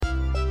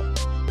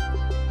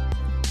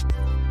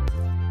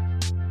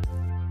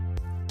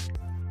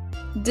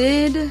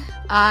Did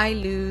I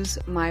lose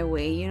my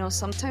way?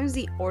 Sometimes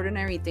the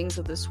ordinary things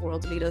of this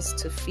world lead us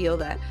to feel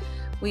that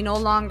we no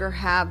longer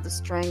have the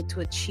strength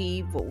to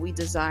achieve what we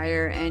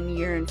desire and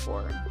yearn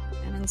for.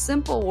 And in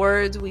simple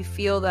words, we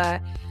feel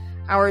that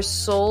our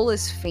soul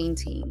is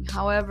fainting.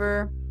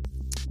 However,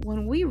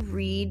 when we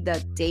read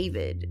that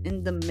David,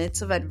 in the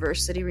midst of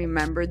adversity,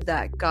 remembered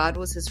that God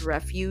was his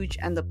refuge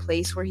and the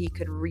place where he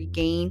could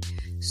regain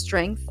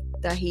strength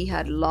that he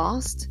had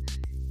lost,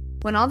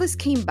 when all this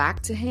came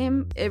back to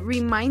him, it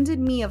reminded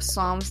me of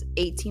Psalms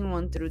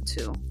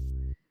 18:1-2,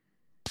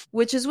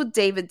 which is what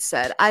David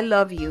said. I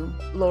love you,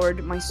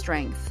 Lord, my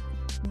strength.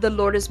 The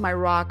Lord is my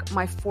rock,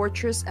 my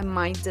fortress, and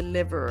my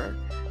deliverer.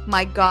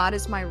 My God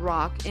is my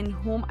rock, in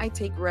whom I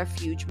take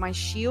refuge, my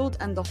shield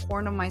and the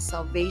horn of my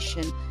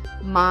salvation,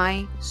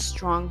 my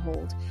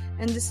stronghold.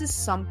 And this is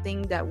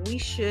something that we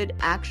should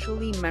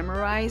actually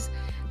memorize.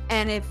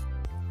 And if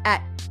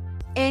at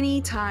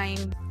any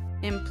time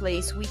in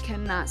place we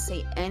cannot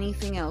say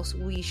anything else,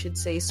 we should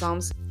say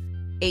Psalms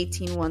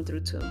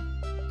 18:1-2.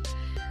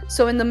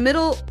 So in the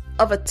middle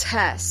of a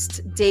test,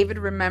 David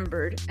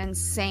remembered and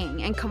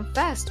sang and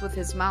confessed with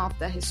his mouth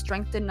that his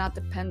strength did not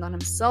depend on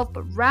himself,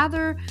 but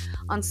rather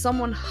on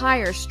someone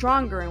higher,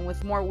 stronger, and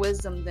with more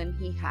wisdom than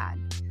he had,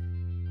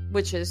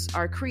 which is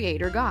our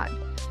Creator God.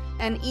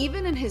 And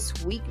even in his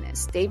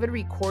weakness, David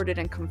recorded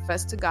and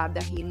confessed to God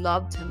that he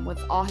loved him with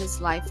all his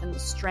life and the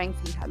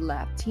strength he had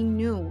left. He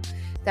knew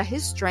that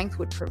his strength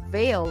would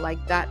prevail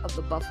like that of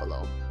the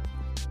buffalo.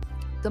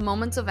 The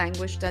moments of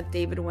anguish that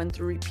David went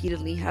through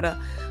repeatedly had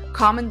a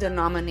common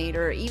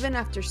denominator, even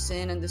after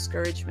sin and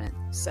discouragement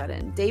set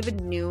in. David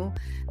knew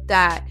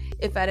that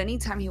if at any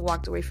time he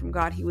walked away from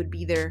God, he would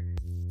be there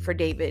for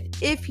David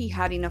if he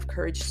had enough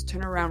courage to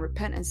turn around,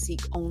 repent, and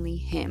seek only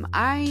him.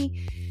 I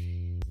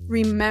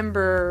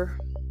remember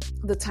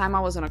the time I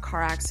was in a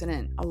car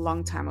accident a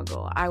long time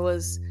ago. I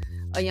was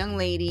a young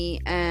lady,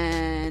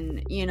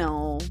 and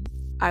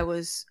I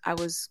was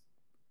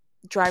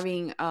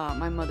driving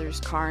my mother's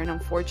car, and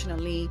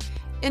unfortunately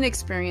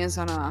inexperience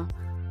on a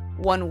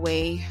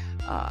one-way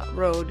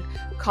road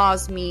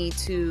caused me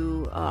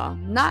to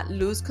not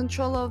lose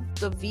control of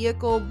the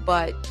vehicle,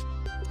 but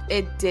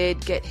it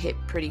did get hit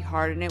pretty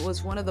hard, and it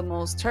was one of the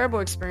most terrible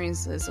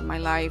experiences of my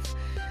life.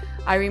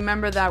 I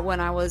remember that when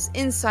I was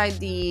inside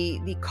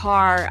the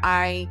car,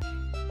 I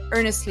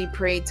earnestly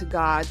prayed to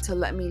God to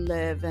let me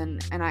live,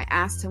 and I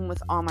asked him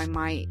with all my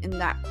might in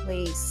that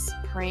place,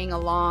 praying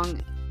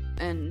along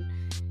and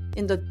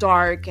in the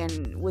dark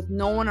and with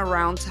no one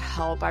around to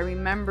help. I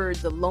remembered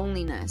the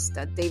loneliness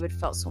that David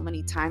felt so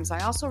many times. I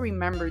also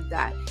remembered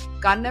that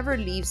God never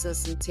leaves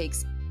us and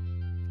takes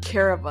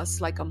care of us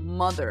like a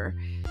mother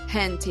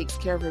hen takes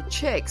care of her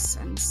chicks.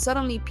 And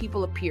suddenly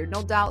people appeared,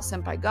 no doubt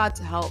sent by God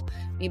to help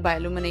me by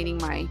illuminating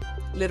my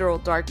literal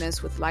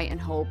darkness with light and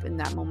hope in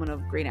that moment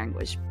of great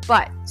anguish.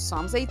 But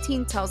Psalms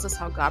 18 tells us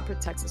how God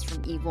protects us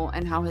from evil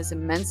and how his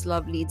immense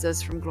love leads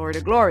us from glory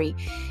to glory.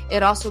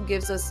 It also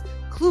gives us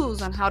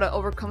clues on how to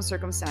overcome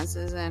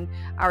circumstances and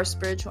our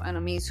spiritual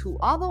enemies who,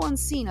 although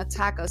unseen,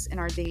 attack us in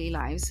our daily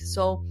lives.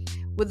 So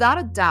without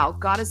a doubt,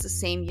 God is the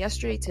same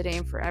yesterday, today,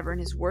 and forever,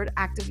 and his word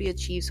actively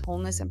achieves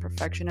wholeness and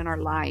perfection in our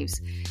lives.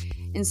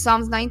 In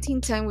Psalms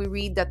 19:10, we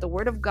read that the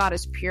word of God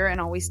is pure and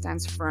always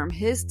stands firm.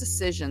 His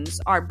decisions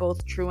are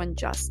both true and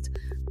just.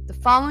 The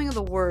following of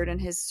the word and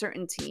his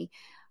certainty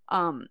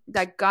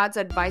that God's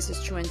advice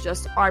is true and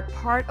just are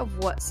part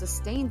of what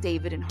sustained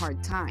David in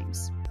hard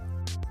times.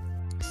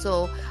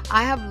 So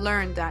I have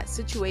learned that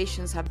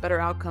situations have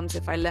better outcomes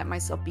if I let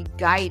myself be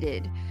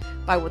guided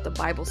by what the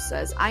Bible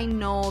says. I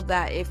know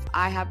that if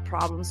I have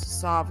problems to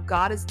solve,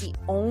 God is the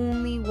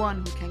only one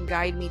who can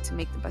guide me to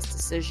make the best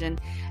decision.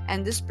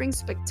 And this brings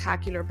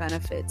spectacular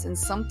benefits. And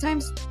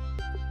sometimes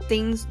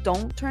things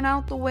don't turn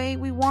out the way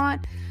we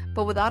want,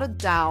 but without a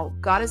doubt,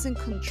 God is in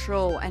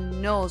control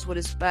and knows what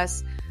is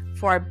best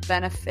for our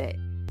benefit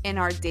in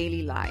our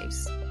daily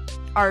lives.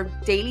 Our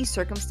daily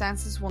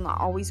circumstances will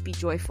not always be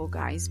joyful,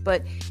 guys,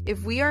 but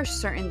if we are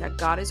certain that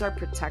God is our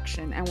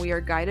protection and we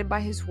are guided by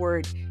his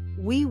word,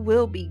 we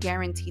will be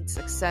guaranteed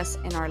success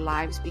in our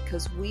lives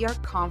because we are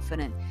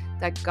confident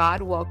that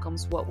God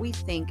welcomes what we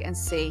think and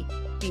say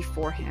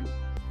before him.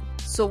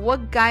 So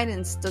what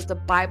guidance does the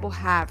Bible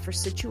have for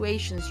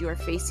situations you are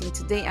facing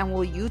today, and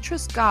will you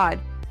trust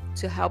God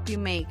to help you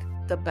make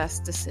the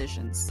best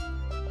decisions?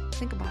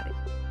 Think about it.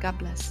 God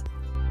bless.